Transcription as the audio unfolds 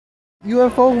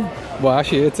UFO? Well,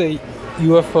 actually, it's a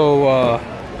UFO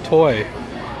toy.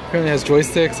 Apparently it has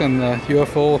joysticks and the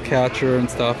UFO catcher and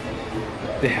stuff.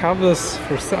 They have this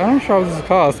for, I'm not sure how this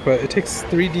costs, but it takes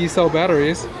 3D cell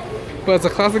batteries. But it's a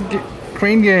classic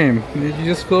crane game. You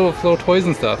just fill it with little toys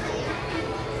and stuff.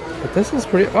 But this is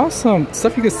pretty awesome.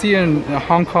 Stuff you can see in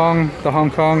Hong Kong, the Hong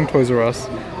Kong Toys R Us.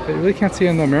 But you really can't see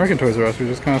in the American Toys R Us, which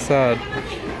is kind of sad.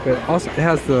 But also it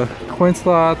has the coin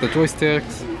slot, the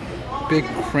joysticks, big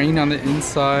crane on the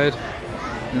inside.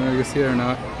 I don't know if you can see it or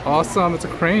not. Awesome, it's a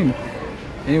crane.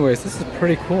 Anyways, this is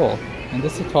pretty cool. And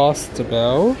this costs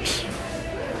about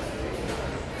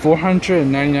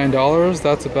 $499.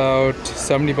 That's about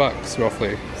 70 bucks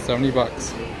roughly. 70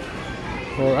 bucks.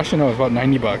 Or actually no, it's about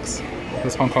 90 bucks.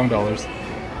 That's Hong Kong dollars.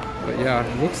 But yeah,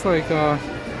 it looks like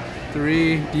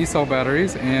 3 D-cell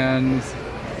batteries and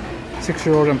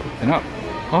 6-year-old and up.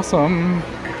 Awesome.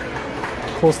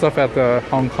 Cool stuff at the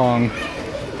Hong Kong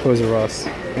Toys R Us.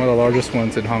 One of the largest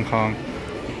ones in Hong Kong.